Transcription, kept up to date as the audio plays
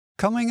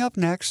coming up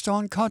next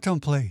on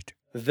Contemplate.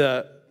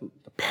 The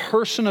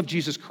person of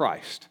Jesus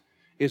Christ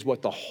is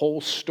what the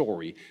whole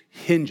story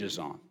hinges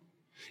on.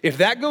 If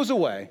that goes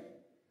away,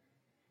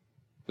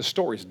 the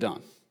story's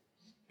done.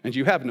 And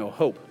you have no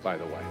hope, by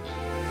the way.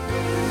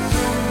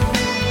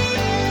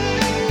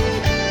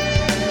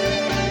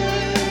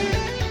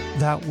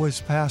 That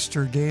was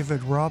Pastor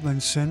David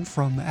Robinson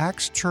from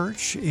Acts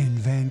Church in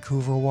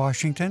Vancouver,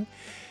 Washington,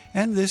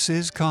 and this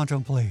is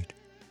Contemplate.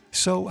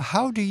 So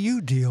how do you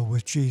deal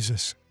with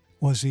Jesus?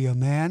 Was he a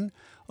man,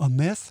 a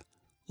myth,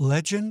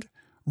 legend,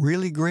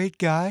 really great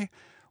guy,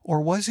 or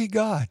was he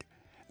God?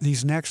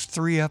 These next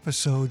 3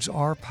 episodes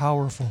are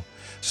powerful,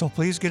 so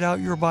please get out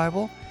your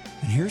Bible,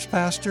 and here's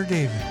Pastor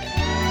David.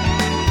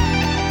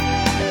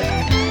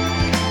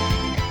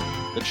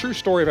 The true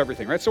story of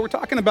everything, right? So we're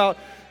talking about,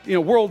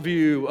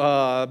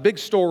 worldview, big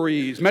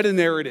stories,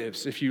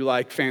 meta-narratives, if you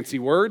like fancy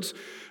words.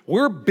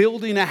 We're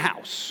building a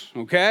house,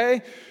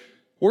 okay?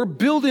 We're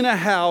building a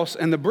house,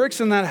 and the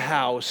bricks in that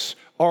house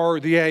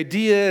are the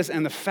ideas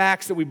and the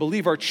facts that we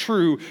believe are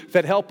true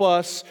that help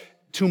us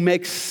to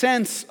make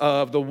sense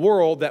of the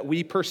world that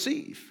we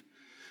perceive.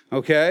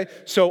 Okay?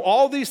 So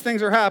all these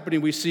things are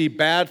happening. We see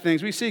bad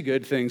things. We see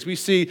good things. We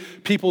see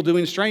people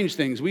doing strange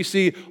things. We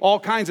see all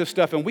kinds of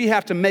stuff, and we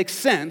have to make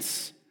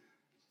sense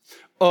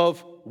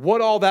of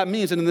what all that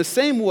means. And in the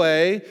same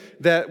way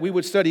that we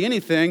would study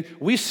anything,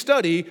 we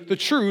study the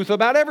truth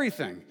about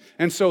everything.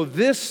 And so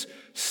this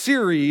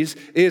series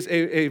is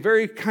a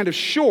very kind of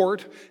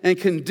short and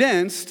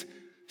condensed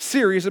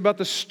series about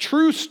the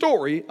true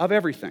story of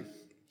everything.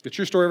 The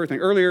true story of everything.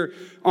 Earlier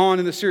on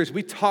in the series,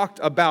 we talked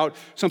about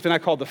something I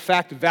called the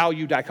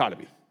fact-value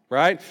dichotomy,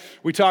 right?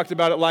 We talked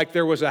about it like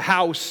there was a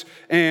house,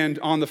 and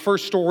on the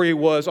first story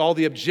was all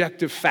the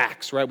objective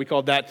facts, right? We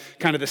called that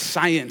kind of the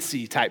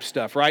science-y type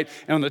stuff, right?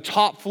 And on the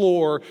top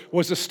floor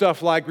was the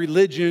stuff like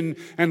religion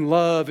and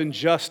love and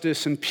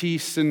justice and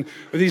peace and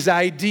these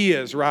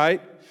ideas,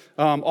 right?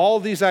 All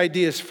these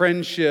ideas,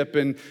 friendship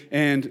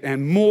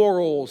and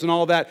morals and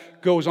all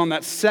that goes on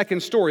that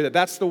second story.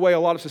 That's the way a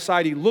lot of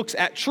society looks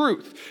at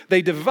truth.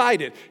 They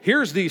divide it.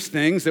 Here's these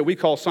things that we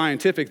call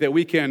scientific that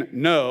we can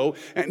know,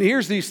 and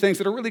here's these things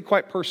that are really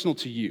quite personal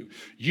to you.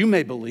 You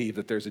may believe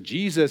that there's a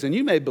Jesus, and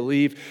you may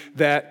believe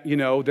that,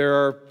 there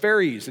are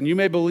fairies, and you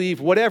may believe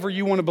whatever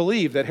you want to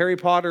believe, that Harry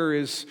Potter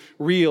is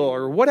real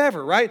or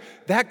whatever, right?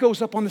 That goes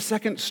up on the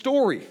second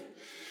story.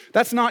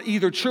 That's not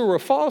either true or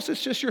false,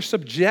 it's just your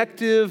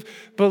subjective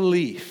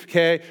belief,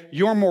 okay?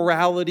 Your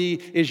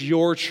morality is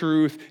your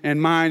truth,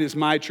 and mine is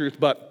my truth.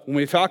 But when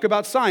we talk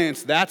about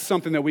science, that's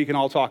something that we can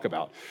all talk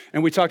about.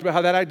 And we talked about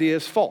how that idea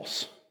is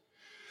false.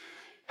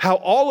 How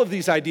all of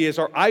these ideas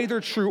are either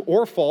true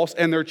or false,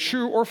 and they're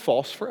true or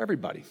false for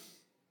everybody.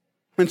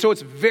 And so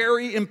it's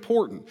very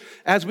important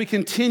as we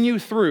continue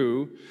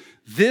through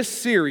this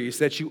series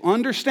that you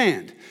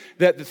understand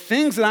that the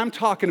things that I'm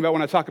talking about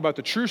when I talk about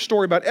the true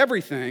story about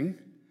everything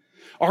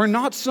are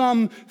not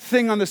some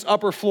thing on this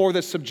upper floor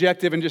that's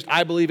subjective and just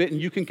I believe it and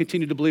you can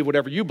continue to believe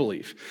whatever you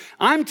believe.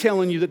 I'm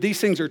telling you that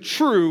these things are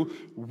true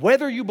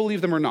whether you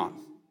believe them or not.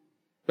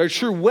 They're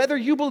true whether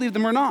you believe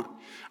them or not.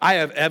 I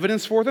have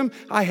evidence for them.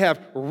 I have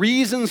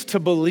reasons to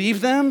believe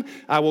them.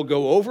 I will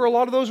go over a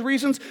lot of those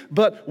reasons.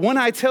 But when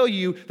I tell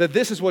you that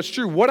this is what's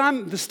true,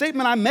 the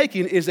statement I'm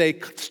making is a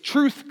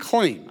truth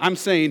claim. I'm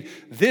saying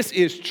this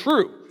is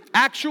true.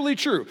 Actually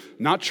true.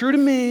 Not true to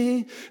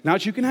me.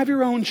 Not you can have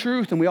your own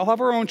truth, and we all have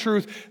our own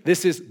truth.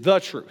 This is the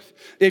truth.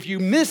 If you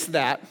miss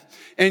that,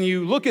 and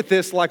you look at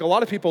this like a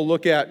lot of people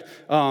look at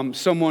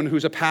someone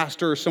who's a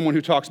pastor or someone who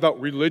talks about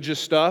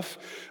religious stuff,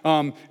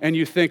 and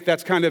you think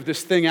that's kind of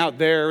this thing out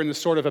there and this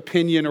sort of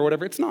opinion or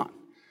whatever, it's not.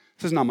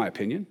 This is not my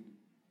opinion.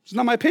 This is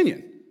not my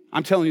opinion.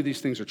 I'm telling you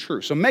these things are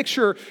true. So make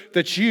sure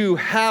that you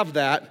have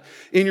that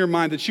in your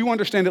mind, that you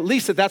understand at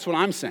least that that's what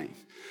I'm saying.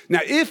 Now,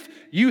 if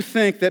you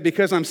think that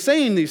because I'm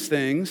saying these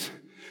things,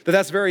 that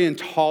that's very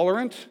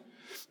intolerant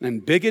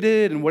and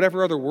bigoted and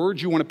whatever other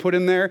words you want to put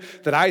in there,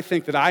 that I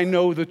think that I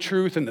know the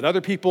truth and that other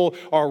people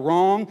are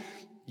wrong,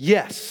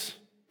 yes,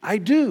 I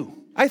do.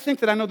 I think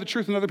that I know the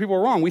truth and other people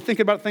are wrong. We think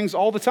about things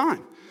all the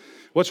time.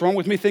 What's wrong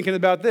with me thinking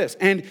about this?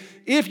 And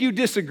if you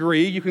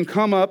disagree, you can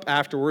come up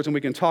afterwards and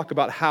we can talk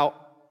about how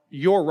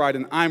you're right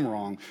and I'm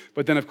wrong.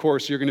 But then, of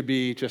course, you're going to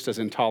be just as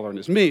intolerant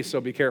as me,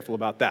 so be careful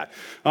about that.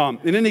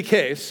 In any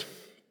case,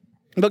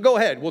 but go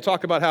ahead. We'll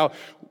talk about how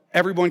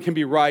everyone can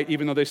be right,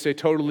 even though they say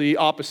totally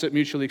opposite,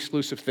 mutually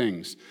exclusive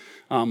things,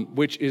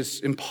 which is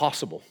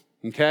impossible,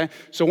 okay?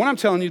 So when I'm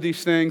telling you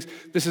these things,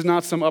 this is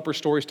not some upper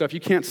story stuff. You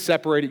can't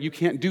separate it. You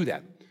can't do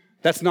that.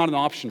 That's not an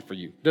option for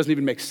you. It doesn't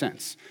even make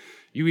sense.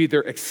 You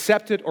either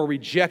accept it or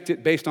reject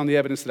it based on the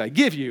evidence that I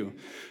give you,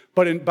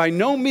 but by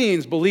no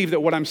means believe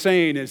that what I'm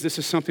saying is this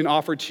is something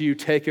offered to you,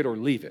 take it or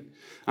leave it.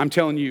 I'm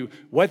telling you,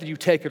 whether you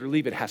take it or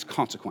leave it has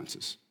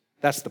consequences.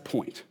 That's the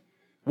point.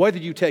 Whether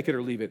you take it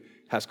or leave it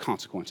has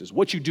consequences.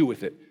 What you do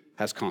with it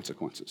has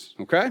consequences,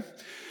 okay?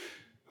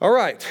 All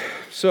right,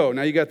 so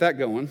now you got that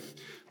going.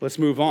 Let's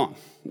move on.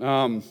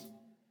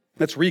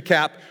 Let's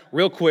recap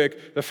real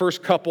quick the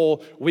first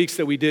couple weeks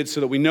that we did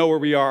so that we know where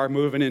we are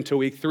moving into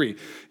week 3.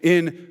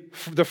 In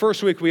the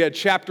first week, we had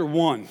chapter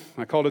 1.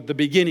 I called it the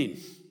beginning.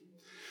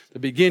 The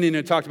beginning,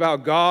 it talked about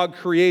how God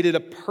created a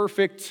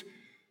perfect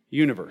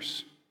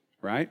universe,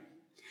 right?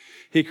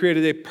 He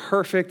created a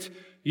perfect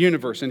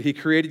universe, and he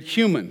created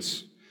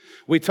humans.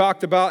 We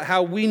talked about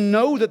how we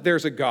know that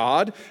there's a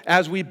God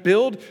as we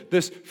build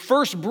this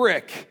first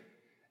brick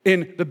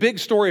in the big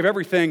story of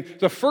everything.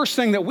 The first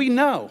thing that we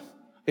know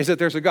is that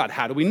there's a God.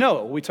 How do we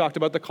know? We talked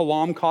about the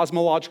Kalam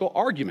cosmological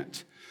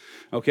argument.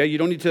 Okay, you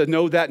don't need to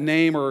know that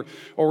name or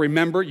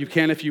remember. You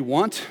can if you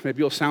want. Maybe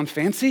you'll sound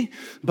fancy.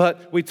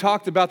 But we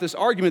talked about this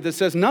argument that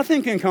says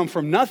nothing can come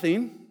from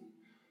nothing.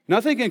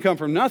 Nothing can come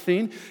from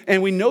nothing.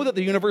 And we know that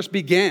the universe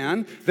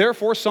began.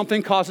 Therefore,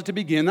 something caused it to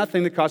begin. That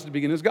thing that caused it to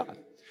begin is God.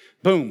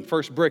 Boom,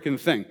 first brick in the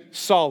thing.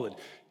 Solid.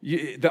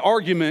 The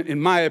argument, in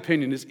my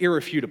opinion, is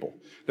irrefutable.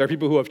 There are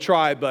people who have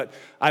tried, but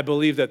I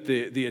believe that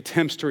the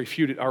attempts to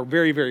refute it are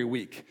very, very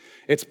weak.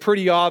 It's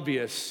pretty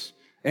obvious,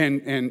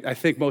 and I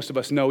think most of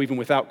us know, even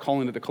without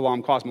calling it the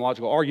Kalam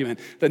cosmological argument,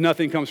 that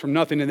nothing comes from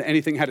nothing and that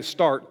anything had to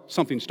start,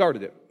 something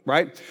started it,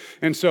 right?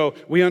 And so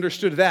we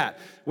understood that.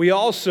 We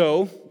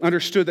also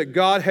understood that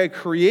God had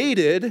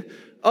created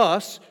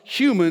us,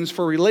 humans,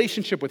 for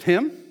relationship with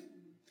him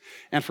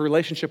and for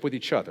relationship with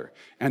each other,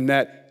 and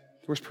that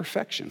there was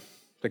perfection.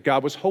 That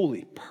God was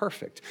holy,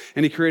 perfect.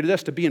 And he created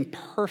us to be in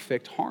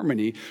perfect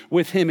harmony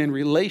with him in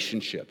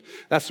relationship.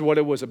 That's what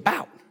it was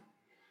about.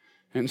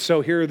 And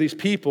so here are these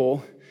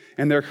people,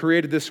 and they're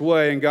created this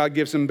way, and God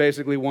gives them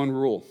basically one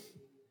rule.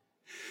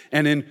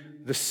 And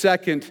in the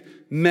second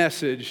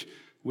message,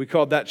 we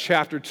called that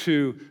chapter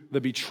 2,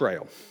 the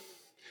betrayal.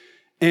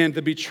 And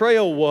the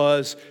betrayal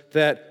was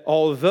that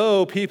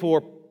although people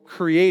were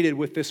created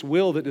with this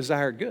will that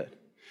desired good,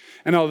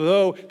 and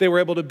although they were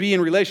able to be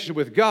in relationship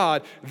with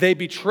God, they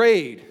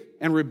betrayed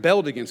and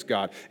rebelled against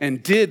God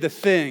and did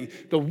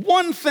the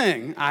one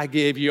thing I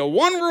gave you,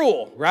 one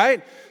rule,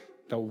 right?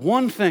 The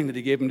one thing that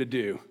he gave them to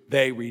do.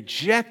 They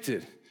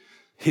rejected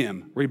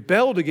him,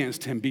 rebelled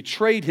against him,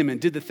 betrayed him,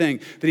 and did the thing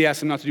that he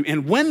asked them not to do.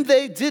 And when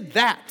they did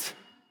that,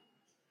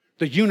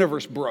 the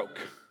universe broke,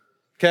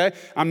 okay?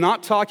 I'm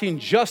not talking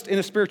just in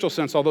a spiritual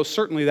sense, although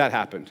certainly that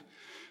happened.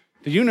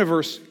 The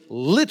universe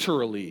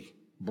literally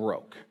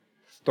broke.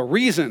 The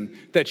reason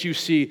that you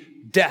see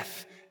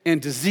death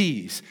and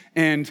disease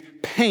and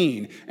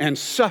pain and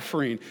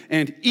suffering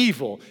and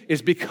evil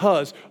is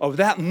because of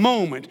that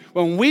moment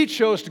when we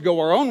chose to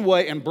go our own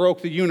way and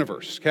broke the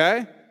universe,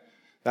 okay?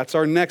 That's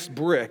our next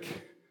brick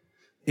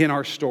in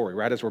our story,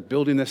 right? As we're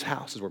building this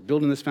house, as we're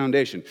building this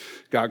foundation,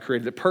 God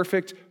created it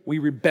perfect. We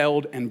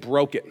rebelled and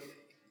broke it.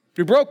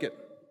 We broke it,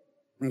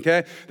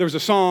 okay? There was a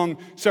song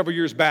several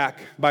years back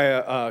by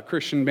a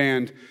Christian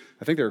band.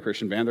 I think they're a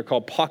Christian band. They're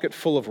called Pocket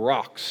Full of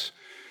Rocks.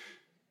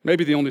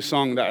 Maybe the only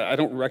song that I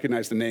don't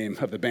recognize the name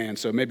of the band,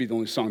 so maybe the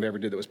only song they ever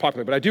did that was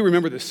popular. But I do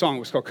remember this song. It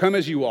was called Come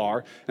As You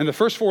Are. And the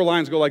first 4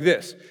 lines go like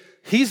this.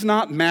 He's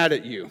not mad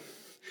at you,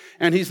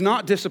 and he's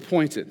not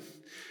disappointed.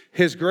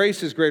 His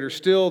grace is greater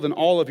still than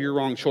all of your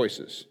wrong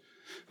choices.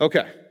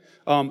 Okay.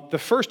 The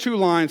first 2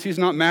 lines, he's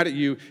not mad at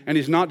you, and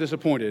he's not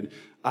disappointed.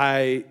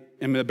 I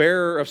am the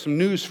bearer of some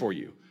news for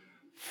you.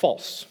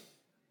 False.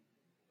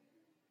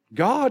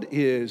 God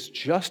is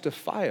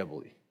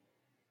justifiably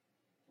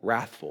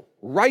wrathful,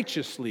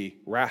 righteously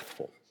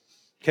wrathful,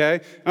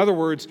 okay? In other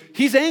words,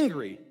 he's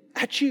angry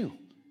at you.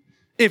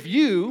 If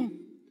you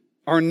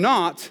are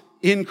not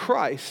in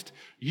Christ,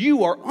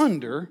 you are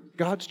under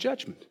God's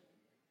judgment.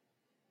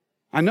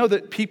 I know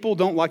that people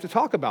don't like to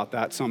talk about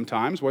that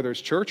sometimes, whether it's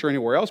church or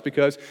anywhere else,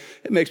 because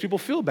it makes people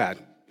feel bad.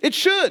 It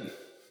should.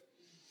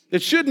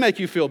 It should make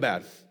you feel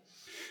bad.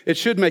 It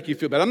should make you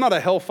feel bad. I'm not a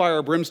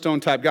hellfire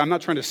brimstone type guy. I'm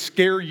not trying to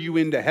scare you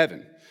into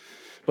heaven.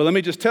 But let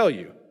me just tell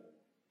you,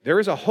 there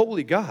is a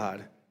holy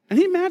God, and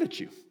he's mad at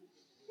you.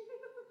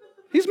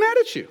 He's mad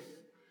at you.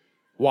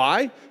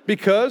 Why?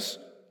 Because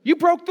you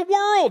broke the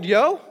world,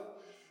 yo.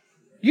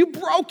 You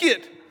broke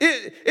it.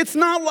 It's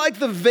not like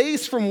the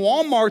vase from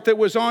Walmart that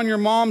was on your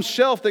mom's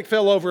shelf that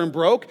fell over and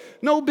broke.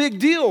 No big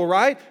deal,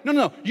 right?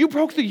 No. You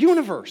broke the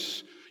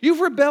universe. You've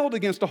rebelled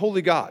against a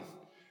holy God.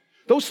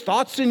 Those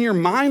thoughts in your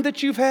mind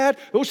that you've had,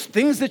 those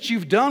things that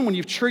you've done when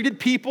you've treated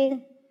people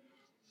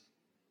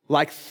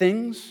like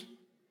things,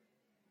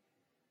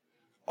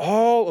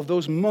 all of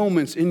those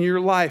moments in your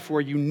life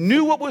where you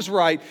knew what was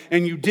right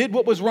and you did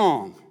what was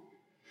wrong.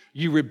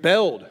 You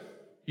rebelled.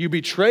 You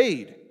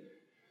betrayed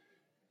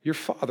your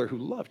Father who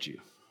loved you.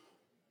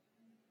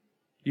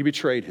 You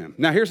betrayed him.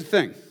 Now, here's the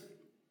thing.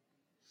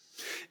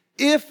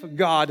 If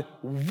God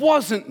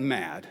wasn't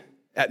mad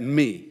at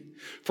me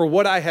for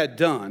what I had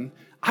done,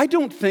 I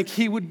don't think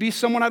he would be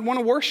someone I'd want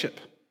to worship.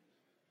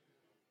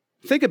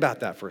 Think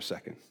about that for a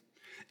second.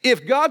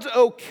 If God's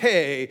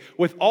okay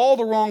with all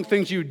the wrong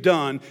things you've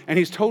done and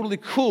he's totally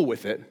cool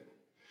with it,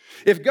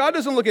 if God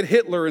doesn't look at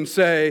Hitler and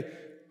say,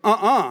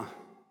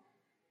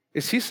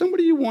 is he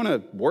somebody you want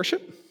to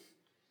worship?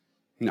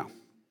 No.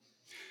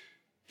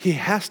 He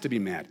has to be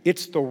mad.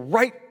 It's the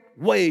right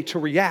way to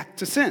react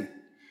to sin.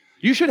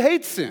 You should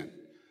hate sin.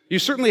 You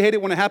certainly hate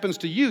it when it happens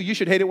to you. You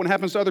should hate it when it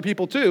happens to other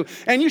people too.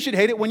 And you should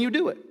hate it when you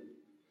do it.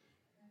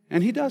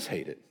 And he does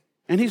hate it.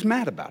 And he's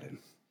mad about it.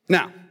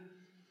 Now,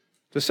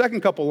 the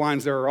second couple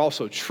lines there are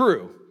also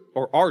true,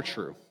 or are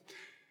true.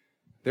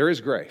 There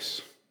is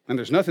grace. And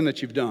there's nothing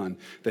that you've done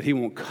that he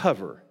won't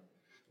cover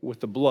with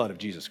the blood of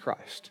Jesus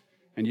Christ.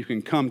 And you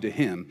can come to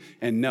him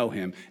and know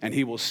him, and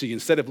he will see,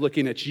 instead of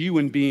looking at you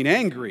and being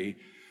angry,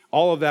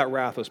 all of that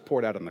wrath was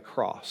poured out on the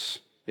cross,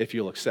 if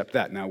you'll accept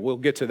that. Now, we'll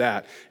get to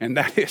that, and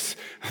that is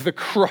the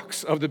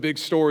crux of the big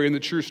story and the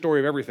true story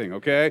of everything,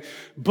 okay?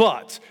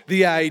 But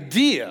the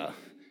idea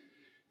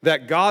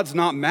that God's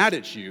not mad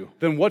at you,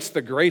 then what's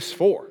the grace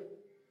for?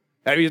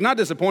 If he's not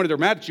disappointed or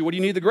mad at you, what do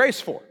you need the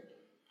grace for?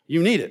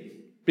 You need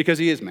it because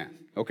he is mad,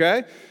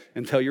 okay?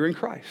 Until you're in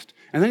Christ.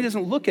 And then he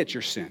doesn't look at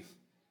your sin.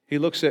 He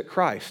looks at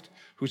Christ,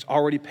 who's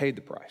already paid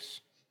the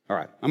price. All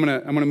right, I'm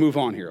gonna move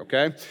on here,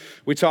 okay?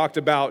 We talked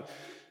about,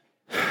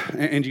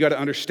 and you got to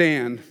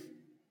understand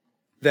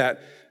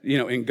that,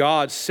 in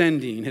God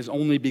sending his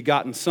only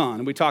begotten son,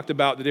 and we talked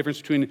about the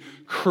difference between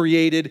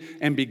created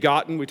and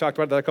begotten. We talked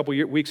about that a couple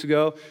weeks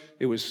ago.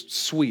 It was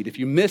sweet. If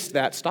you missed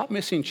that, stop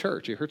missing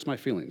church. It hurts my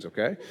feelings,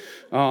 okay?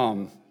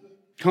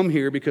 Come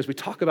here because we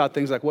talk about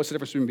things like what's the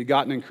difference between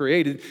begotten and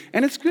created,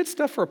 and it's good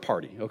stuff for a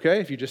party, okay?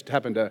 If you just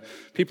happen to,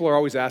 people are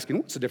always asking,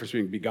 what's the difference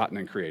between begotten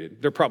and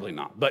created? They're probably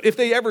not, but if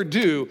they ever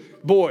do,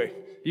 boy,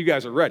 you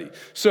guys are ready.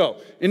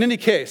 So, in any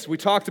case, we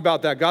talked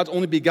about that. God's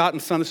only begotten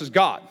son, this is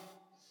God,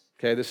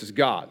 okay? This is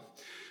God.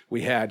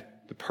 We had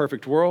the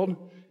perfect world,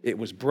 it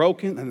was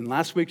broken, and then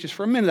last week, just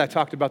for a minute, I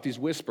talked about these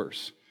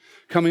whispers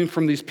coming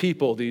from these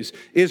people, these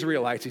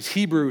Israelites, these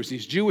Hebrews,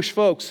 these Jewish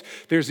folks.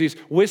 There's these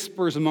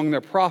whispers among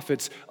their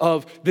prophets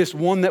of this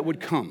one that would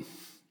come,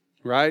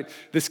 right?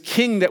 This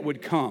king that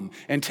would come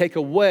and take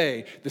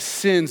away the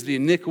sins, the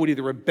iniquity,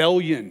 the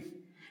rebellion,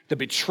 the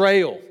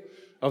betrayal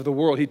of the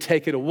world. He'd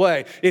take it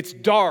away. It's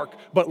dark,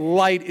 but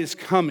light is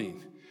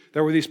coming.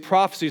 There were these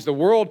prophecies. The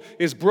world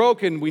is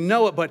broken. We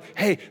know it, but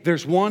hey,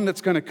 there's one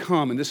that's going to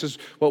come, and this is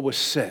what was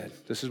said.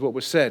 This is what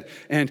was said.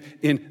 And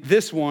in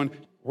this one,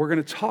 we're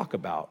going to talk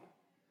about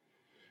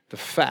the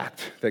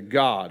fact that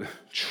God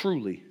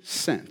truly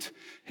sent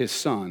his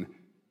son,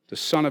 the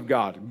Son of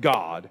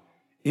God,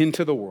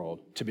 into the world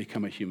to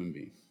become a human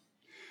being.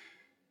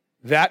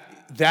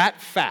 That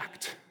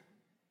fact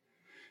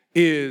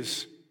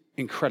is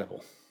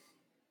incredible.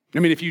 I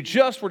mean, if you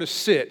just were to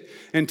sit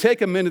and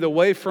take a minute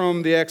away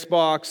from the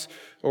Xbox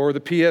or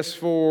the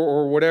PS4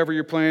 or whatever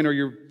you're playing, or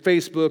your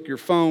Facebook, your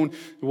phone,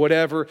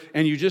 whatever,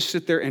 and you just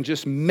sit there and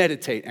just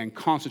meditate and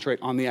concentrate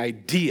on the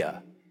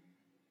idea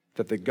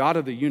that the God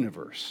of the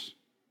universe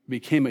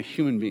became a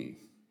human being.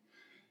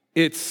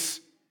 It's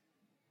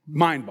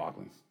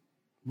mind-boggling,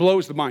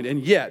 blows the mind,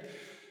 and yet,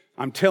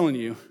 I'm telling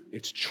you,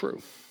 it's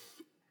true.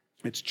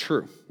 It's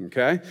true,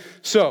 okay?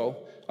 So,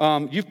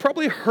 you've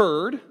probably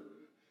heard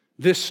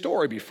this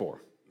story before,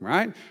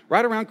 right?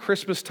 Right around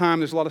Christmas time,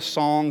 there's a lot of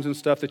songs and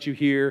stuff that you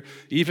hear,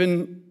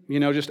 even,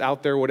 just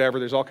out there, whatever,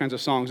 there's all kinds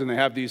of songs, and they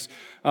have these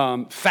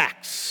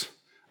facts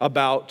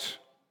about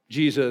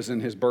Jesus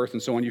and his birth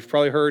and so on. You've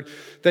probably heard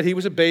that he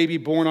was a baby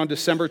born on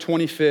December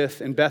 25th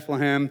in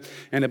Bethlehem,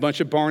 and a bunch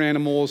of barn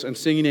animals and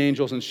singing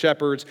angels and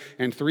shepherds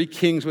and 3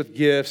 kings with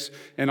gifts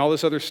and all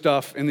this other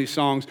stuff in these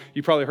songs.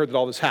 You probably heard that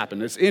all this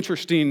happened. It's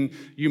interesting,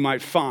 you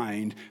might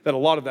find, that a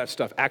lot of that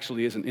stuff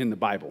actually isn't in the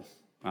Bible.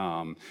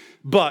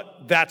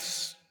 But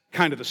that's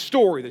kind of the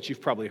story that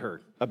you've probably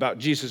heard about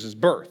Jesus'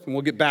 birth. And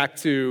we'll get back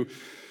to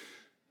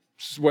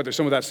whether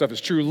some of that stuff is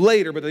true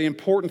later, but the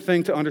important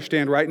thing to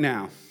understand right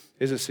now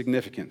is the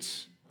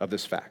significance of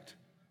this fact,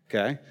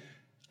 okay?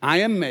 I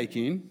am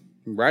making,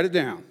 write it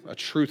down, a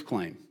truth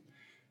claim.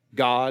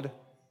 God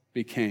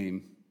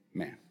became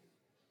man.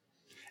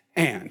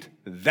 And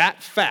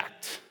that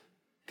fact,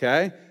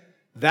 okay,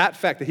 that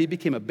fact that he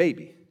became a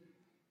baby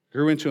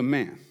grew into a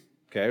man,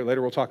 okay?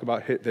 Later we'll talk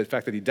about the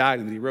fact that he died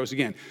and that he rose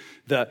again.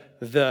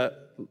 The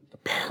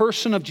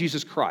person of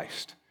Jesus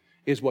Christ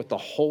is what the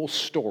whole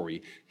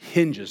story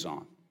hinges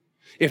on.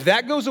 If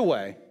that goes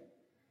away,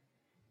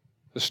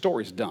 the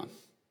story's done.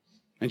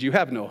 And you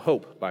have no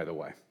hope, by the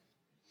way.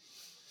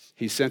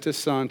 He sent his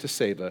son to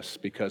save us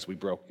because we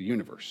broke the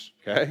universe,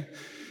 okay?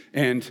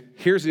 And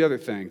here's the other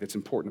thing that's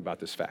important about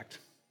this fact.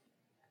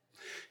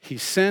 He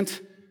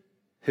sent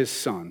his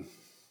son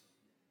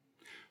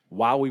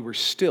while we were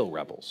still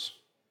rebels,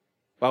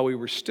 while we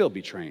were still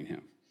betraying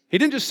him. He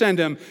didn't just send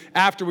him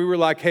after we were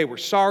like, hey, we're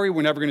sorry,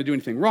 we're never going to do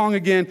anything wrong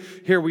again.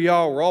 Here we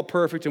are, we're all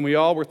perfect, and we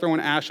all were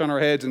throwing ash on our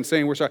heads and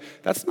saying we're sorry.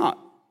 That's not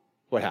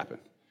what happened.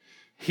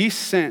 He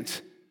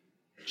sent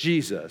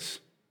Jesus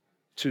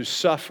to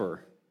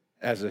suffer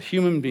as a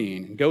human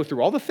being and go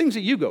through all the things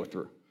that you go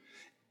through,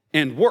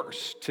 and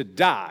worse, to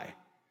die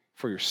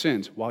for your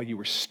sins while you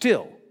were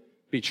still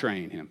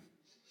betraying him,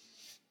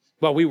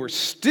 while we were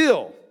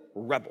still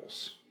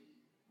rebels.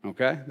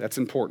 Okay? That's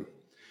important.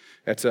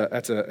 That's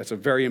a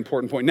very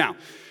important point. Now,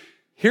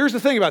 here's the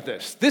thing about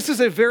this. This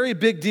is a very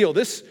big deal.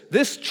 This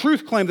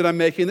truth claim that I'm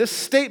making, this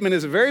statement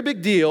is a very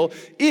big deal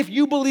if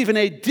you believe in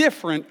a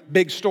different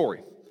big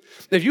story.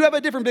 If you have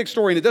a different big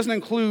story and it doesn't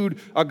include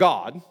a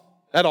God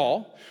at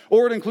all,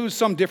 or it includes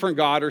some different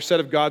God or set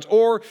of gods,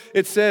 or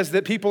it says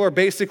that people are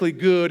basically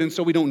good and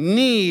so we don't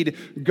need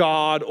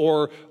God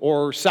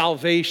or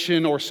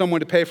salvation or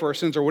someone to pay for our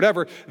sins or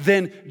whatever,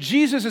 then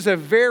Jesus is a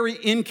very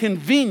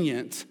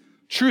inconvenient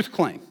truth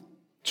claim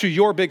to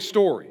your big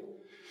story.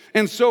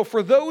 And so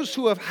for those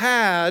who have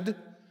had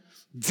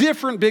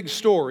different big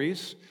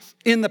stories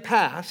in the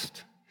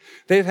past,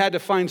 they've had to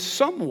find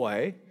some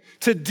way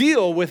to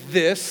deal with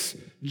this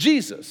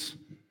Jesus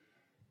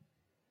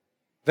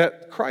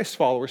that Christ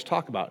followers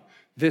talk about.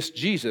 This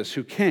Jesus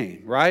who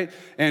came, right?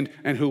 And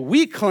who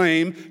we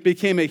claim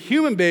became a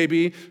human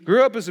baby,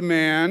 grew up as a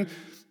man,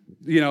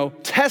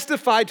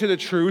 testified to the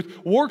truth,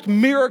 worked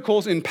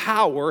miracles in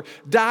power,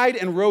 died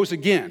and rose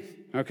again,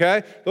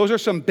 okay? Those are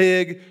some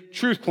big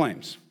truth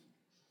claims.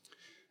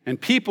 And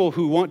people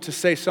who want to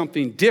say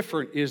something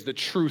different is the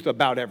truth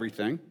about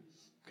everything,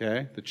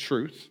 okay? The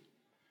truth.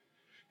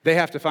 They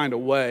have to find a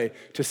way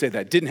to say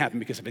that didn't happen,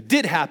 because if it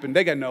did happen,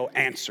 they got no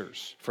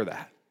answers for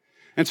that.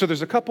 And so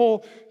there's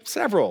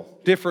several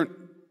different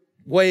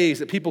ways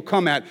that people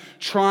come at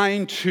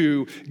trying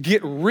to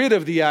get rid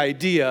of the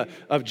idea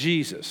of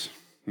Jesus,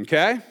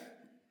 okay?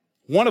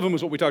 One of them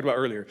is what we talked about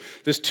earlier,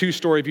 this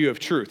two-story view of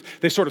truth.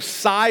 They sort of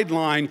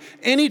sideline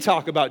any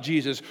talk about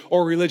Jesus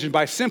or religion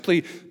by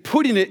simply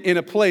putting it in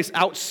a place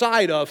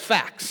outside of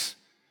facts.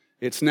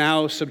 It's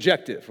now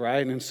subjective,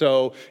 right? And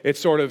so it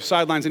sort of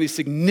sidelines any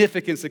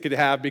significance it could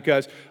have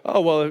because,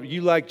 oh, well,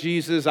 you like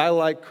Jesus, I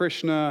like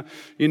Krishna,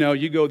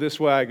 you go this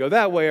way, I go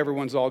that way,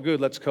 everyone's all good,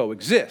 let's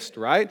coexist,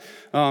 right?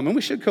 And we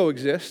should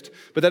coexist,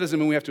 but that doesn't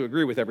mean we have to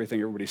agree with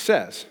everything everybody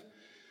says.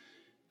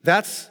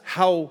 That's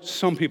how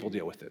some people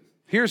deal with it.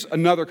 Here's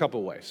another couple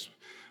of ways.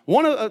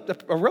 A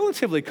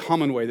relatively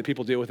common way that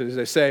people deal with it is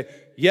they say,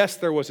 yes,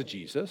 there was a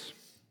Jesus.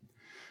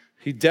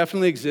 He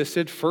definitely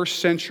existed, first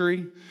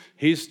century.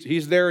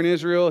 He's there in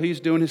Israel,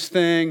 he's doing his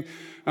thing,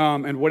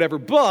 and whatever,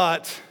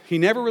 but he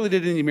never really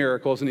did any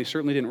miracles, and he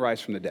certainly didn't rise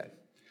from the dead.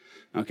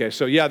 Okay,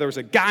 so yeah, there was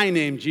a guy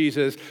named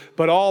Jesus,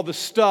 but all the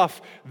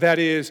stuff that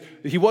is,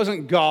 he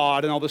wasn't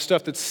God, and all the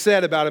stuff that's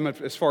said about him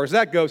as far as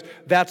that goes,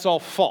 that's all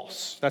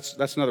false.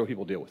 That's another way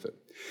people deal with it.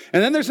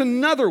 And then there's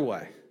another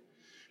way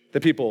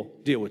that people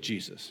deal with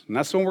Jesus, and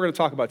that's the one we're going to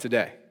talk about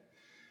today.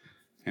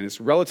 And it's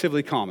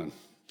relatively common.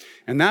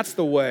 And that's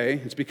the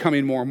way, it's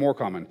becoming more and more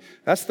common.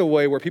 That's the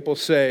way where people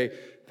say,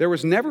 there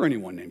was never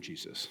anyone named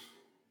Jesus.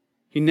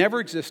 He never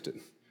existed.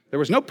 There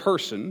was no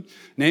person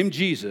named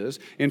Jesus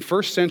in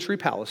first century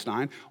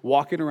Palestine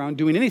walking around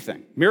doing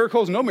anything.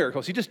 Miracles, no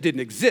miracles. He just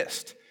didn't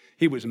exist.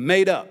 He was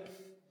made up.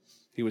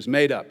 He was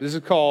made up. This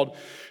is called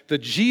the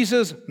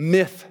Jesus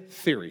myth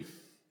theory.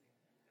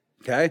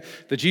 Okay?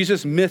 The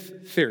Jesus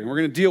myth theory. We're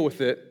going to deal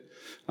with it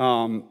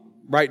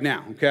right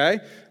now. Okay?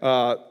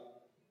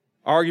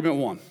 Argument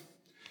one.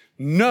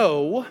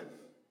 No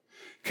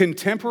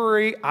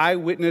contemporary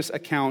eyewitness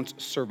accounts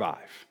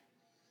survive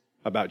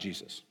about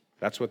Jesus.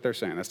 That's what they're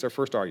saying. That's their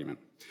first argument.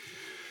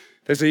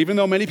 They say even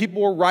though many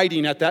people were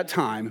writing at that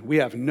time, we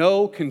have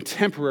no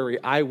contemporary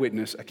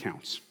eyewitness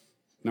accounts.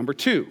 Number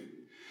two,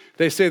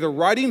 they say the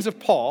writings of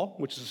Paul,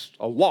 which is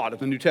a lot of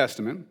the New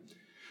Testament,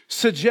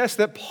 suggest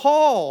that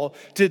Paul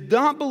did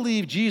not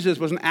believe Jesus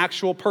was an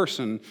actual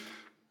person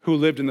who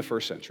lived in the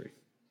first century.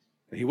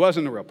 He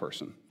wasn't a real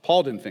person.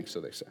 Paul didn't think so,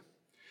 they say.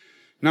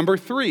 Number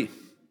three,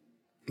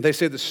 they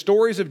say the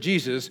stories of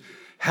Jesus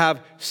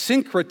have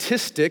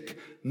syncretistic,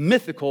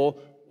 mythical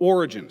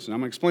origins. And I'm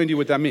going to explain to you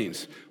what that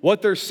means.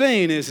 What they're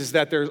saying is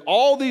that there's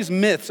all these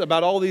myths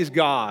about all these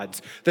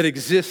gods that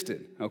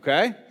existed,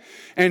 okay?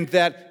 And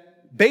that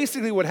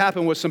basically what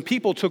happened was some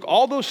people took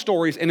all those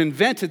stories and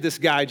invented this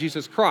guy,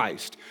 Jesus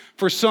Christ,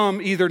 for some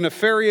either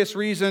nefarious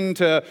reason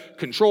to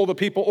control the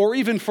people or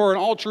even for an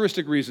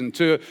altruistic reason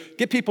to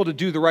get people to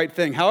do the right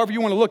thing. However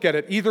you want to look at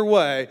it, either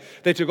way,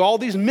 they took all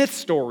these myth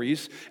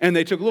stories and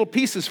they took little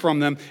pieces from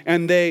them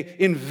and they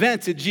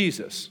invented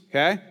Jesus,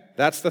 okay?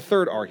 That's the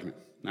third argument.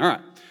 All right.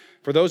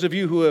 For those of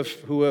you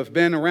who have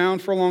been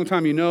around for a long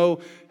time, you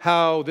know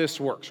how this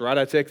works, right?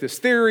 I take this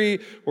theory,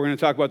 we're going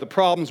to talk about the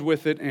problems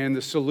with it and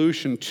the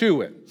solution to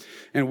it.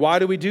 And why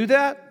do we do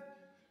that?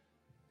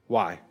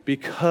 Why?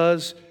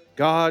 Because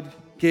God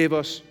gave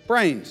us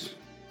brains.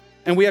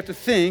 And we have to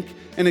think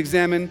and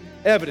examine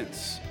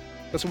evidence.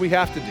 That's what we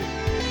have to do.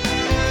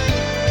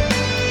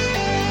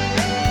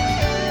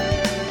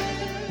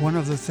 One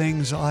of the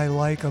things I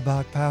like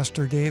about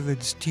Pastor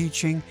David's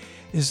teaching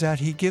is that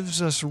he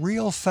gives us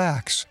real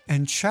facts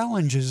and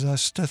challenges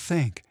us to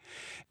think.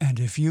 And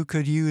if you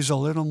could use a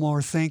little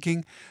more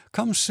thinking,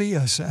 come see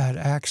us at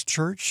Acts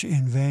Church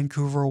in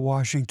Vancouver,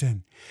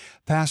 Washington.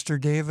 Pastor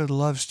David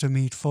loves to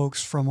meet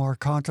folks from our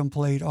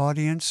Contemplate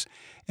audience,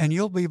 and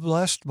you'll be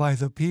blessed by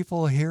the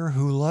people here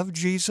who love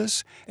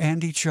Jesus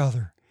and each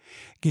other.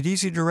 Get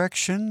easy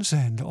directions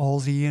and all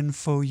the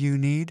info you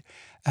need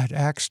at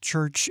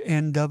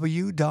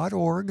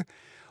actschurchnw.org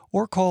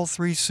or call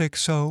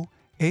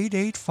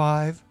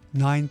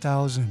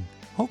 360-885-9000.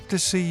 Hope to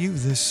see you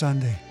this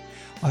Sunday.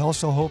 I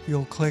also hope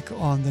you'll click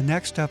on the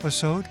next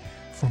episode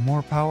for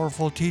more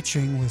powerful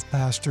teaching with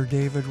Pastor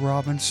David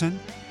Robinson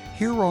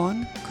here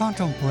on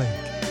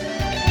Contemplate.